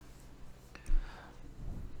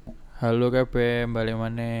Halo kabeh, balik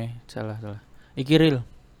maneh. Salah. Iki real.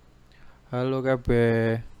 Halo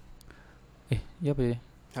kabeh. Iya apa ya?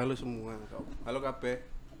 Halo semua, halo kabeh.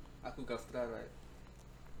 Aku Gaftra, right?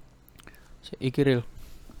 Iki real.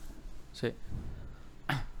 Sik.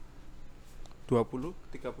 20,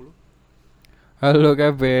 30. Halo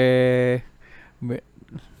kabeh. Mbak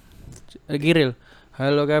Iki real.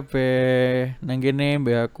 Halo kabeh. Nang kene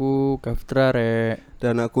mbek aku Gaftra rek.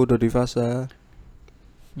 Dan aku Dodi Fasa.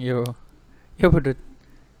 Yo. Yo pedut.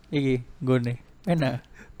 Iki gone. Enak.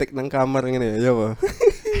 Tek nang kamar ngene ya, apa?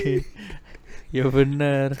 Yo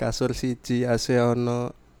bener. Kasur siji, AC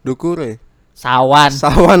ono. Dukure. Sawan.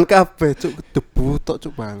 Sawan kabeh, cuk, debu tok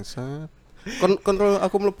cuk bangsa. Kon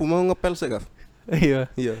aku mlebu mau ngepel sik, Gaf. Iya.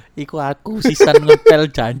 Iya. Iku aku sisan ngepel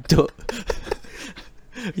jancuk.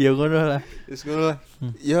 Ya ngono lah. Wis ngono lah.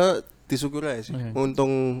 Ya disyukur ae sih. Iya.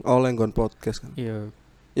 Untung oleh nggon podcast kan. Iya.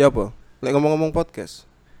 Ya apa? Lek ngomong-ngomong podcast.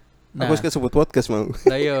 Nah, Aku wis kesebut podcast mau.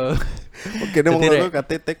 lah yo. Oke, nek Jadi, ngomong Rek,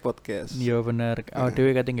 kate take podcast. Iya bener. Awak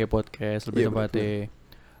dhewe kate nggih podcast lebih Iya, tepatnya.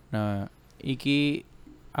 Nah, iki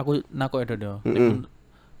aku nakok ya Dodo.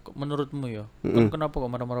 Menurutmu ya, kamu kenapa kok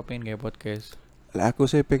marah-marah pengen nggih podcast? Lah aku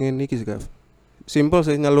sih pengen iki sih, Gaf. Simpel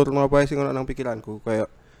sih nyalurno apa sih ngono nang pikiranku. Kayak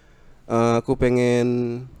aku pengen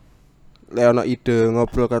lek ono ide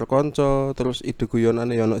ngobrol karo kanca, terus ide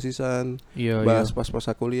guyonane ya ono sisan. Iya, Bahas pas-pas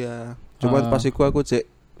aku kuliah. Cuman pas iku aku cek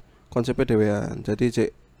konsepnya dhewean. Jadi cek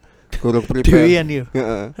gurung prepare. Dewean yo.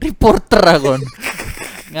 Heeh. Reporter akon.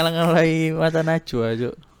 Ngalang-ngalai mata najwa,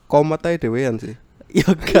 Cuk. Komat ae dhewean sih. Yo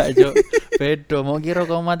gak, Cuk. Bedo, mau kira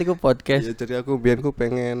komat iku podcast. Ya jadi aku biyen ku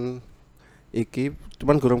pengen iki,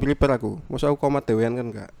 cuman gurung prepare aku. Masa aku komat dhewean kan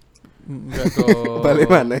enggak. Enggak dong. Balik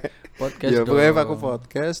mana? Podcast Ya dong. pokoknya aku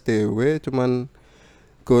podcast dhewe cuman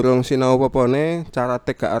gurung sinau apa-apane, cara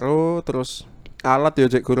tek gak ero, terus alat ya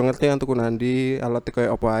cek gurung ngerti antuk nandi, alat kayak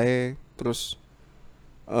apa ae, terus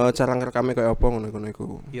cara ngerekame kayak apa ngono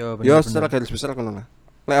iku. Yo Ya bener. secara garis besar ngono lah.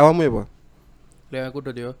 Lek awakmu ya, apa? Lek aku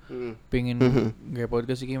udah yo pengen nggak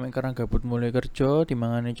podcast iki mek karena gabut mulai kerja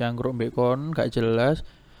dimangane cangkruk mbek kon gak jelas.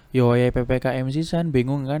 Yo ya PPKM sisan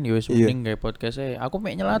bingung kan yo wis Iya. mending gawe podcast ae. Aku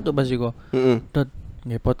mek nyelatu pas iku. Heeh. Dot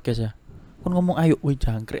gawe podcast ya. Kon ngomong ayo wih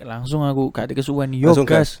jangkrik langsung aku gak dikesuwen yo Langsung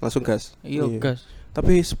gas. langsung gas. Yo Iya. gas.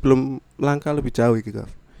 Tapi sebelum langkah lebih jauh iki, Gaf.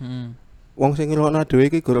 Hmm. Wong sing ngelokno dhewe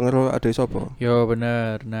iki gurung ero ade sapa? Yo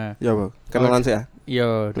bener. Nah, Ya apa? Kenalan sih ya. yo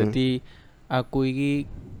dadi aku iki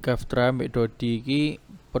Gaftra mbek Dodi iki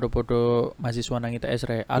podo-podo mahasiswa nang ITS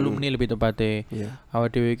re, alumni lebih tepatnya. Iya. Awak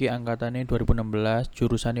dhewe iki angkatane 2016,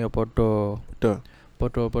 jurusane yo podo. Betul.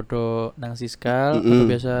 Podo-podo nang Siskal atau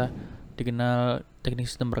biasa dikenal teknik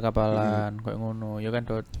sistem perkapalan kayak ngono, ya kan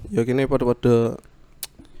Dot? Ya kene padha-padha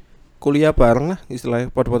kuliah bareng lah istilahnya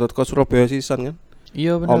padha-padha ke Surabaya sisan kan.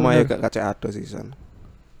 Iya Omahe bener. gak kacek ado sisan.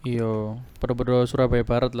 Iya, podo-podo Surabaya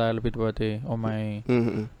Barat lah lebih tepatnya, omae.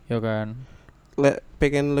 Heeh. Ya kan? Lek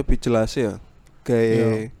pengen lebih jelas ya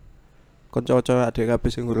gawe kanca-kanca adek kabeh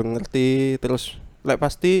sing urung ngerti terus lek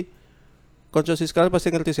pasti kanca siskal pasti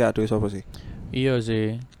ngerti sih aduh sapa sih. Iya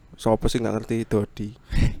sih. Sapa sih gak ngerti Dodi.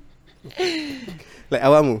 Lek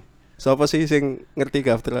awakmu sapa sih sing ngerti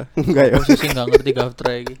Gaftra? Enggak ya. Posisi enggak ngerti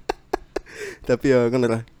Gaftra iki. Tapi ya ngono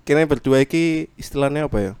lah. Kene berdua iki istilahnya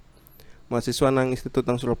apa ya? Mahasiswa nang institut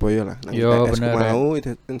nang Surabaya lah. Nang Yo, ITS bener, mau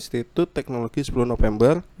Institut Teknologi 10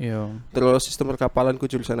 November. Iya. Terus sistem perkapalan ku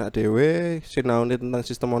jurusan dhewe, sinaune tentang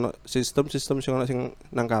sistem sing ono sing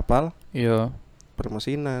nang kapal, Iya.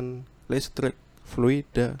 permesinan, listrik,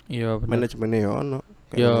 fluida, Iya bener. manajemennya ya ono.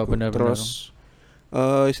 Kayak Iya, ngono iku. bener. Terus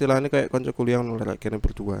istilahnya kayak kanca kuliah ngono lah kene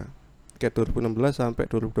berdua. Kayak 2016 sampai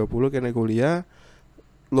 2020 kene kuliah.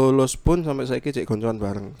 Lulus pun sampai saiki cek koncoan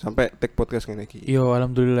bareng sampai take podcast ngene iki. Iya,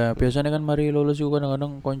 alhamdulillah. Biasanya kan mari lulus iku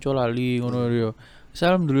kadang-kadang konco lali ngono yo.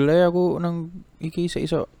 Alhamdulillah ya aku nang iki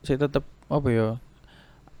iso tetep apa ya?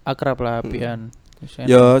 Akrab lah apian.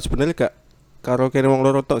 Ya sebenarnya gak karo kene wong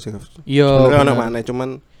loro tok sih. Iya. Sebenarnya ono bener. maneh cuman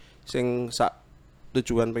sing sak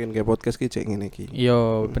tujuan pengen gawe podcast ki cek ngene iki.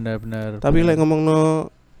 Iya, bener-bener. Tapi lek ngomongno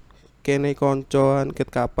kene koncoan ket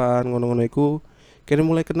kapan ngono-ngono iku kene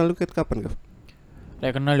mulai kenal lu ket kapan, Gaf?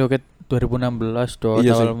 Lek kenal yo ket 2016 do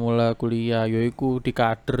Iya awal sih. mula kuliah yo iku di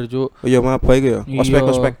kader Cuk. Oh iya maba iku ya.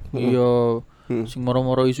 Ospek. Iya. Heeh. Sing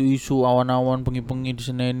moro-moro isu-isu awan-awan bengi-bengi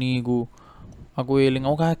diseneni iku. Aku eling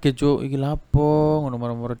aku kaget Cuk, iki lapo ngono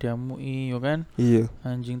moro-moro diamui yo kan. Iya.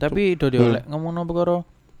 Anjing, tapi do lek ngomongno perkara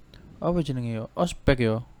apa jenenge yo? Ospek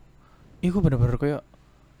yo. Iku bener-bener kayak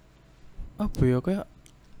apa ya kayak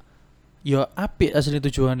ya apik asli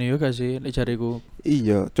tujuannya yo gak sih lek jariku.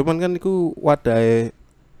 Iya, cuman kan iku wadahe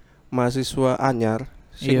mahasiswa anyar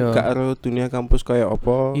sing Iya. gak ero dunia kampus kaya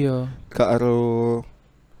apa, Iya. gak ero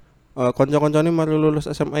kanca-kancane mari lulus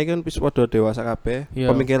SMA kan wis padha dewasa kabeh. Iya.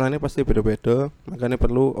 Pemikirannya pasti beda-beda, makanya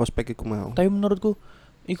perlu ospek iku mau. Tapi menurutku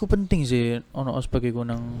iku penting sih ono ospek iku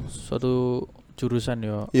nang suatu jurusan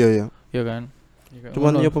yo. Iya ya. Ya kan?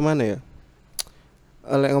 Cuman ya pemane ya.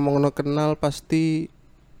 Lek ngomongno kenal pasti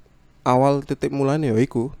awal titik mulane ya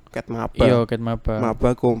iku ket maba. Iya, ket maba.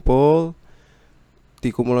 Maba kumpul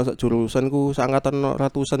dikumpul sak jurusan ku sangkatan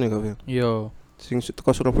ratusan ya kabeh. Iya. Sing teko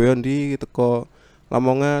Surabaya ndi, teko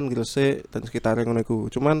Lamongan, Gresik dan sekitarnya ngono iku.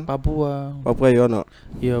 Cuman Papua. Papua ya ono.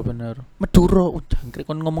 Iya bener. Madura udah jangkrik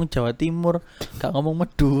kon ngomong Jawa Timur, gak ngomong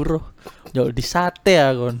Madura. Yo di sate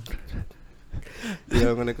ya kon.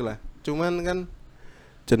 Ya ngono iku lah. Cuman kan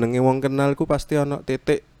jenenge wong kenal ku pasti ono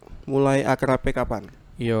titik mulai akrabe kapan.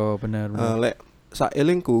 Iya bener. Lek sak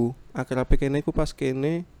elingku akrabe kene ku pas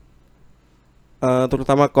kene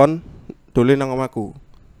terutama kon dolen nang omahku.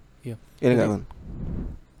 Iya. Ini enggak kon?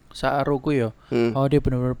 Saaruku yo. Oh dia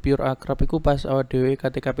bener-bener pure akrab iku pas awak dhewe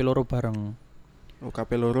KTKP loro bareng. Oh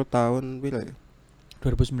KP loro tahun pira ya?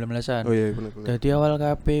 2019-an. Oh iya bener. Jadi awal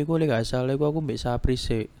KP ku lek gak salah iku aku mbek Sapri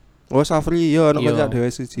sik. Oh Safri ya ono Iya. kanca dhewe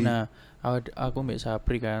siji. Nah, aku mbek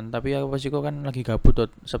Sapri kan, tapi aku pas iku kan lagi gabut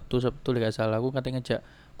tot. Sabtu lek gak salah aku kate ngejak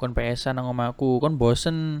kon PS-an nang omahku. Kon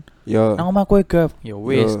bosen Ya. nang omahku e gaf. Ya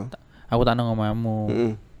wis, Yo. aku tak nang omahmu.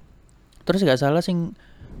 Heeh. Terus gak salah sing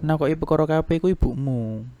nakoki perkara KP ku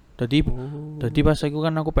ibumu. Dadi pas aku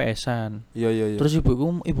kan aku PS-an. Iya. Terus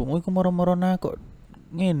ibumu iku moro-moro nakok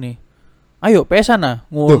ngene. Ayo PS-an ah,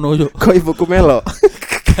 ngono yo. Kok ibuku melok?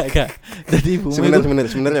 Gak. Dadi ibumu Sebenarnya apa gak,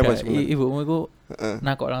 sebenarnya? ibumu iku Heeh.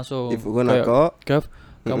 nakok langsung. Ibuku Kayak, nakok. Gaf,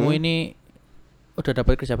 kamu ini udah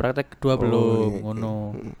dapat kerja praktek kedua belum? iya. Ngono.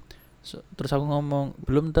 Terus aku ngomong,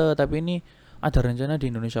 belum tapi ini ada rencana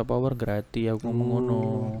di Indonesia Power gratis. Aku ngomong ngono.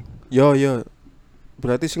 Yo.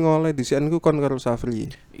 Berarti sing oleh disian ku kon karo Safri.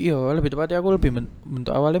 Iya, lebih tepatnya aku lebih bentuk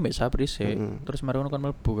awalnya mbak Sapri sih. Mm-mm. Terus mari ngono kan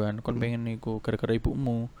mlebu kan, kon pengen niku gara-gara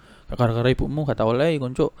ibumu. Gara-gara ibumu gak tau oleh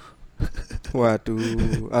kon cuk. Waduh,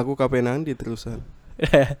 aku kapenan di terusan.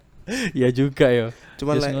 Ya juga ya.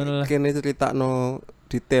 Cuman Yes, ngono lah. lek kene critakno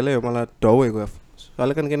detail ya malah dawe gue.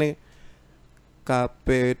 Soalnya kan kene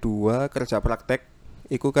KP2 kerja praktek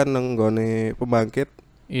iku kan nang nggone pembangkit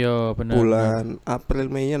Iya, bener. bulan April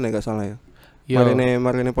Mei ya gak salah ya. Iya.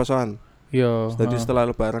 Marine posoan. Iya. Jadi setelah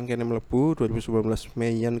lebaran kene mlebu 2019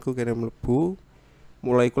 Meian ku kene mlebu.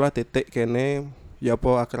 Mulai kula titik kene ya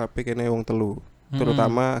apa akrabe kene wong telu.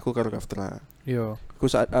 Terutama aku karo Kaftra. Iya. Aku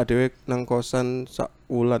saat adewe nang kosan sak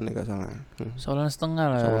wulan ya gak salah. Sebulan setengah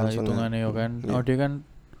lah Sebulan setengah. hitungannya yo kan. Iya. Oh dia kan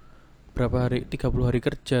berapa hari 30 hari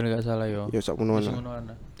kerja gak salah yo. Ya sak menuan. Wis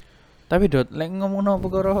ngonoan lah. Tapi Dot, lek ngomongno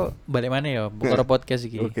perkara balik mana ya? Perkara podcast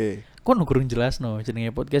iki. Oke. Kon gurung jelasno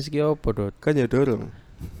jenenge podcast iki opo, Dot? Kan ya dorong.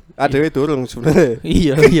 Adewe dorong sebenarnya.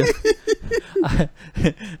 Iya.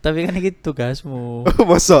 Tapi kan iki tugasmu.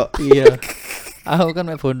 Masa? Iya. Aku kan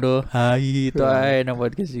mek bondo. Hai, to ae nang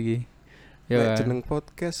podcast iki. Ya Ya. Kan? jeneng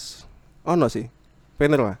podcast ono sih.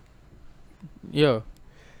 Bener lah. Yo.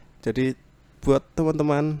 Jadi buat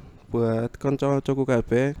teman-teman, buat kanca-kancaku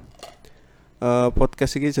kabeh,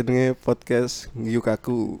 podcast iki jenenge podcast Guyu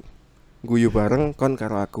Kaku. Guyu bareng kon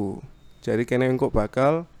karo aku. Jadi kene engko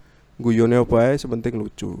bakal guyone apa ae sepenting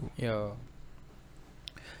lucu. Yo.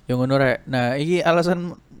 Yang ngono rek. Nah, iki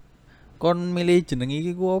alasan kon milih jeneng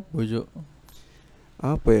iki ku opo, Cuk?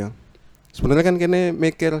 Apa ya? Sebenarnya kan kene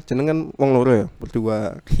mikir jeneng kan wong loro ya,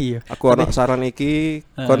 berdua. Iya. Aku ono saran iki,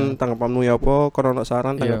 kon tanggapanmu ya apa? Kon ono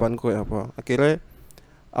saran Iya. tanggapanku ya apa? Akhirnya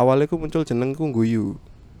awalnya ku muncul jenengku Guyu.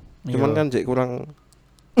 Cuman kan jek kurang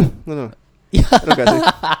ngono. Iya. Enggak sih?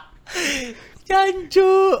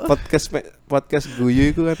 Jancu. Podcast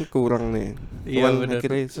Guyu itu kan kurang nih. Iya, Cuman bener.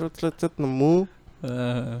 akhirnya set nemu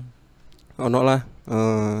ono lah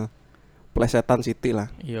plesetan Siti lah.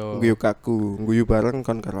 Iya. Guyu Kaku, guyu bareng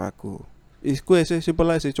kon karo aku. Iku sih simpel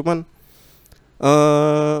ae sih, cuman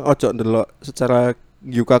ojo ndelok secara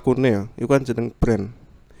Guyu Kakune ya. Iku kan jeneng brand.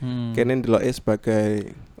 Kene ndeloke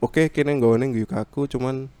sebagai oke kene nggone Guyu Kaku,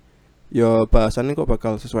 cuman ya bahasane kok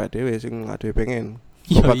bakal sesuai dhewe sing adewe pengen.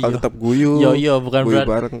 Kok bakal tetap guyu. Iya, bukan guyu berarti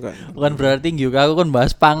bareng kan. bukan berarti ngiyuk aku kan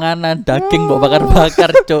bahas panganan, daging mbok bakar-bakar,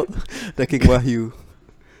 Cuk. Daging wahyu.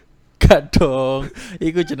 Gak dong.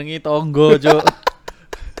 Iku jenenge tonggo, Cuk.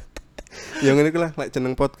 Ya ngene iki lah lek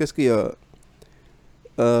jeneng podcast ki ya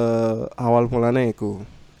awal mulane iku.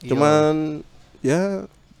 Iya. Cuman ya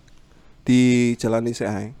dijalani sik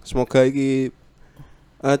ae. Semoga iki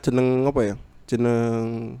jeneng apa ya?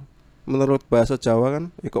 Jeneng menurut bahasa Jawa kan,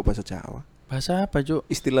 kok bahasa Jawa. Bahasa apa, Cuk?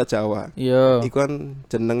 Istilah Jawa. Iya. Iku kan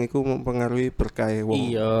jeneng iku mempengaruhi berkah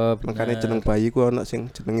wong. Iya, bener. Makanya jeneng bayi ku ana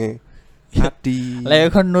sing jenenge Adi. Lah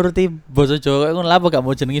kon nuruti basa Jawa kon lha apa gak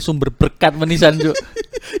mau jenenge sumber berkat menisan cuk.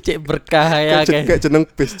 Cek berkah ya Kayak jeneng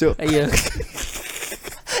bis cuk. Iya.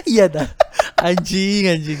 Iya dah.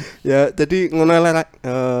 Anjing. Ya jadi ngono lah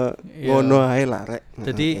ngono ae lah rek.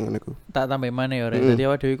 Jadi tak tambah mana ya rek. Jadi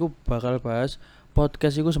awake dhewe iku bakal bahas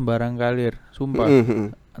podcast iku sembarang kalir, sumpah.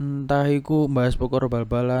 Entah iku bahas perkara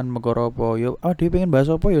bal-balan, perkara apa, yo awake dhewe pengen bahas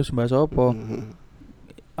apa yo bahas apa.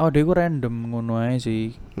 Awake dhewe iku random ngono ae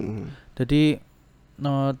sih. Jadi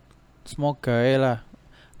no, semoga lah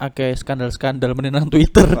akeh skandal-skandal meneng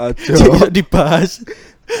Twitter. Bisa dibahas.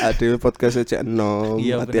 Ada podcast cek enom,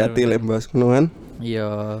 hati-hati lek bahas ngono kan.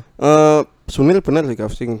 Iya. Sunil bener sih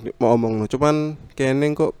sing mau omong no. Cuman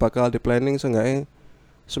kene kok bakal di planning seenggaknya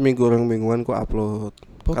seminggu orang mingguan kok upload.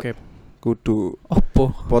 Bokep. Kudu.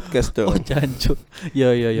 Opo? Podcast dong. Oh jancuk.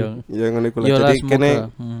 Ya. Ya ngene iku lah. Jadi kene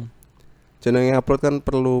jenenge upload kan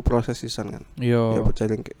perlu proses sisan kan. Iya. Ya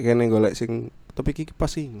jadi kene golek sing topik iki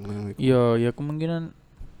pas sih. Iya, ya kemungkinan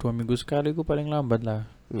 2 minggu sekali ku paling lambat lah.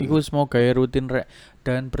 Iku semoga ya rutin rek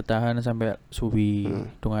dan bertahan sampai suwi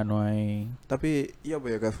dengan wae. Tapi iya apa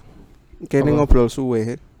ya, Gav? Kene ngobrol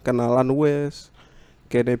suwe, kenalan wes.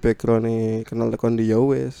 Kene background-e kenal tekon dia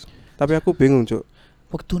wes. Tapi aku bingung, Cuk.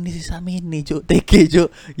 Waktu ini sih samene, Cuk. TG, Cuk.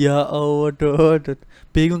 Ya Allah, dot.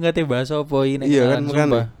 Bingung kate bahas apa ini iya kan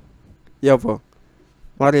sumpah. Ya apa?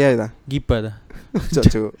 Mari ae ta. Gibah ta.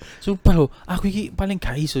 Cuk. Sumpah lho, aku iki paling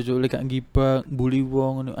gak iso, Cuk, lek gak gibah, bully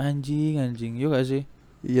wong ngono anjing. Yo gak sih?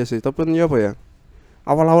 Iya sih, tapi ya apa ya?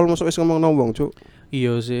 Awal-awal masuk wis ngomong wong, Cuk.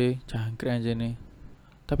 Iya sih, jangkrik anjene.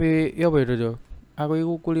 Tapi ya apa ya, Dot? Aku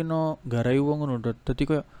iku kulino garai wong ngono, Dot. Dadi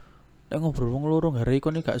koyo lek ngobrol wong loro garai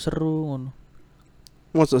kon gak seru ngono.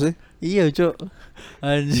 Mosok sih? Iya, Cuk.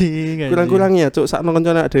 Anjing. Kurang-kurangnya, Cuk, sakno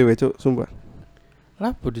kancane dhewe, Cuk, sumpah.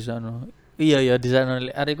 Lapo di sana? Iya di sana.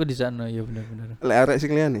 Arekku di sana, ya bener. Lek arek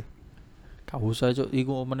sing liyane. Gak usah, Cuk.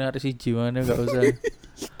 Iku omene arek siji mana gak usah.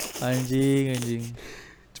 Anjing.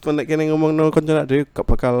 Cuman nek kene ngomongno kancane dhewe gak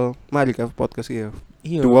bakal mari ka podcast iki ya.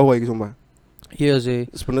 Iya. Dua wae iki sumpah. Iya sih.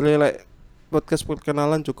 Sebenarnya lek podcast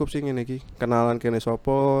perkenalan cukup sih ngene iki. Kenalan kene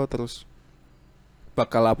sapa, terus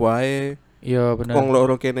bakal apa ae. Iya bener. Wong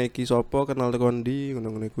loro kene iki sapa, kenal tekon ndi,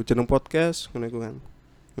 ngono-ngono iku. Jeneng podcast ngono iku kan.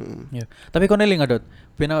 Iya. Tapi kono eling Dot.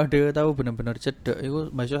 Ben awake tahu bener-bener cedek iku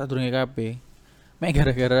masuk sadurunge kabeh. Mek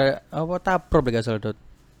gara-gara apa taprop gak salah Dot.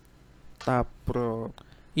 Taprop.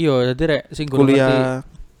 Iya, dadi rek sing kuliah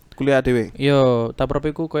dhewe. Iya, taprop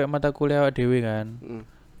iku koyo mata kuliah dhewe kan.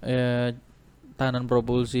 Tahanan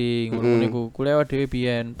propulsi ngono iku. Kuliah dhewe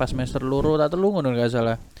biyen pas semester loro tak telu ngono gak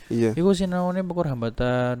salah. Iya. Iku sinaone perkara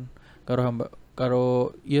hambatan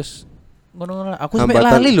karo yes ngono lah. Aku sampe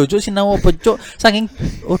lali lho Cuk sinau apa Cuk. Saking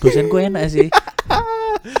dosenku enak sih.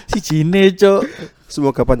 Sijine Cuk.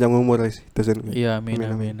 Semoga panjang umur sih dosenku. Iya, amin.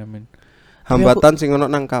 Hambatan sing ono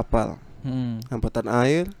nang kapal. Hambatan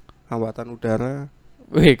air, hambatan udara.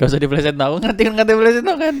 Wih, kau usah dipleset tau, ngerti pleset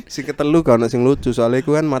tau kan? Sing ketelu kan sing lucu soalnya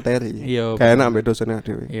iku kan materi. Iya. Kayak enak ambek dosennya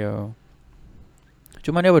dhewe. Iya.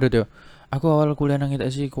 Cuman ya padha yo. Aku awal kuliah nang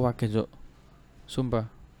ITS iku kaget, Cuk.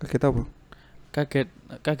 Sumpah. Kaget apa?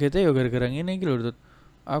 Kagetnya yo gara-gara ngene iki lho, Dut.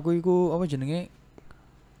 Aku iku apa jenenge?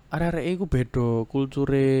 Arek-arek iku beda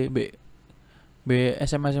kulture mbek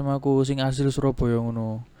SMA aku sing asli Surabaya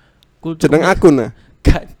ngono. Jeneng akun ah.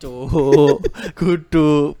 Gak Cuk.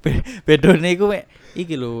 Kudu bedone iku mek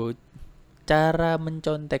iki lho. Cara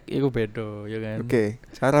mencontek iku beda ya kan. Oke,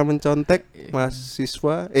 cara mencontek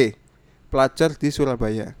mahasiswa pelajar di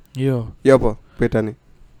Surabaya. Iya. Ya apa bedane?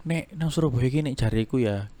 Nek nang Surabaya iki nek jariku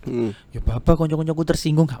ya. Ya bapak kanca-kancaku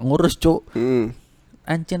tersinggung gak ngurus, Cuk.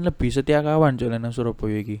 Ancen lebih setia kawan Cuk nang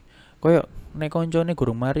Surabaya iki. Koyo nek kancane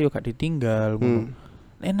gurung mari yo gak ditinggal ngono.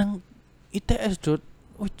 Nek nang ITS, Cuk,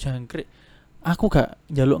 jangkrik. Aku gak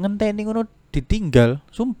njaluk ngenteni ngono ditinggal,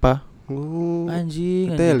 sumpah.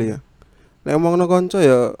 Anjing. Betul ya. Nek omongno kanca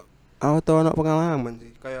ya auto ana pengalaman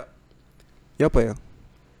sih. Kayak ya apa ya?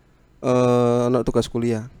 Ana tugas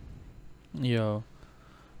kuliah. Iya.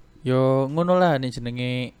 Yo ngono lah nek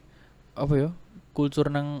jenenge apa ya?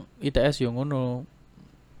 Kultur nang ITS yo ngono.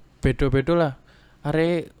 Beda-beda lah.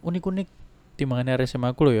 Are unik-unik timbangane are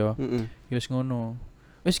SMA aku lho ya. Yo wis ngono.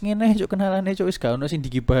 Wis ngene Cuk kenalane Cuk wis gak ono sing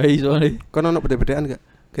digibahi soalnya. Kon ono beda-bedaan gak?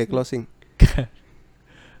 Kayak closing.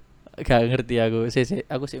 Gak ngerti aku.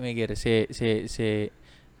 Aku sih mikir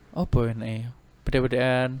apa nek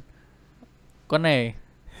beda-bedaan. Kone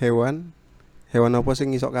Hewan apa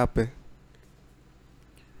sing isok kabeh?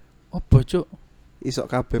 Apa Cuk? Isok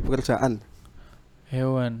kabeh pekerjaan.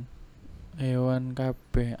 Hewan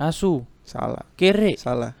kabeh. Asu. Salah. Kere.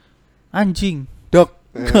 Salah. Anjing. Dok.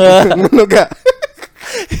 Ngono gak?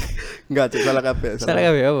 Enggak, Cuk, salah kabeh. Salah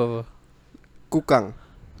kabeh apa? Kukang.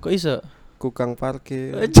 Kok iso? Kukang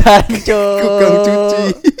parkir. Jancuk. Kukang cuci.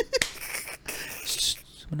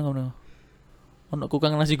 Meneng. Ono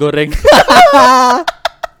kukang nasi goreng.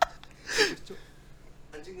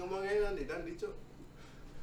 Anjing ngomongnya nanti Cuk.